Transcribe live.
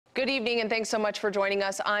Good evening and thanks so much for joining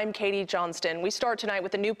us. I'm Katie Johnston. We start tonight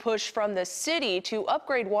with a new push from the city to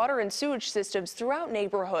upgrade water and sewage systems throughout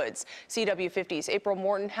neighborhoods. CW50's April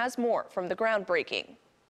Morton has more from the groundbreaking.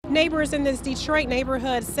 Neighbors in this Detroit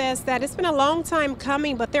neighborhood says that it's been a long time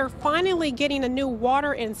coming, but they're finally getting a new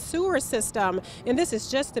water and sewer system, and this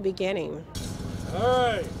is just the beginning. All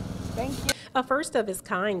right. Thank you. A first of its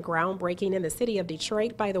kind groundbreaking in the city of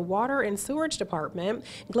Detroit by the Water and Sewage Department.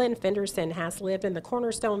 Glenn Fenderson has lived in the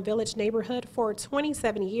Cornerstone Village neighborhood for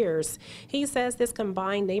 27 years. He says this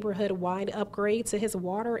combined neighborhood-wide upgrade to his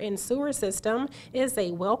water and sewer system is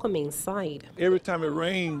a welcoming sight. Every time it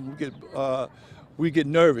rains, we get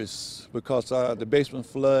nervous because the basement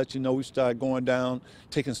floods. We start going down,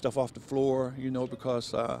 taking stuff off the floor,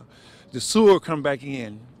 because the sewer come back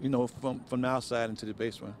in, from the outside into the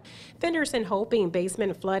basement. Fenderson hoping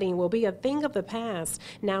basement flooding will be a thing of the past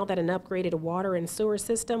now that an upgraded water and sewer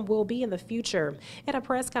system will be in the future. At a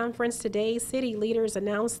press conference today, city leaders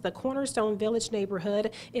announced the Cornerstone Village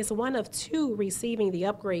neighborhood is one of 2 receiving the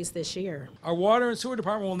upgrades this year. Our water and sewer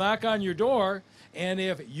department will knock on your door, and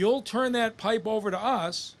if you'll turn that pipe over to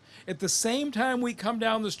us, at the same time we come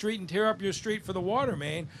down the street and tear up your street for the water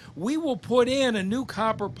main, we will put in a new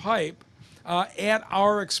copper pipe at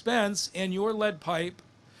our expense, and your lead pipe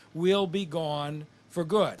will be gone for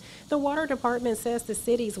good. The water department says the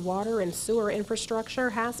city's water and sewer infrastructure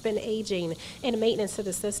has been aging and maintenance to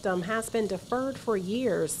the system has been deferred for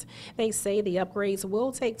years. They say the upgrades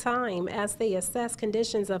will take time as they assess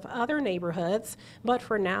conditions of other neighborhoods, but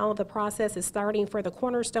for now the process is starting for the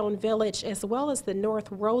Cornerstone Village as well as the North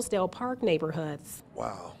Rosedale Park neighborhoods.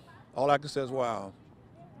 Wow. All I can say is wow.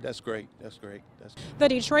 That's great. That's great. The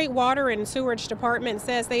Detroit Water and Sewage Department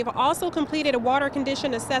says they've also completed water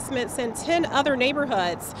condition assessments in 10 other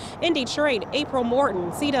neighborhoods. In Detroit, April Morton,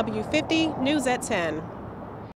 CW50 News at 10.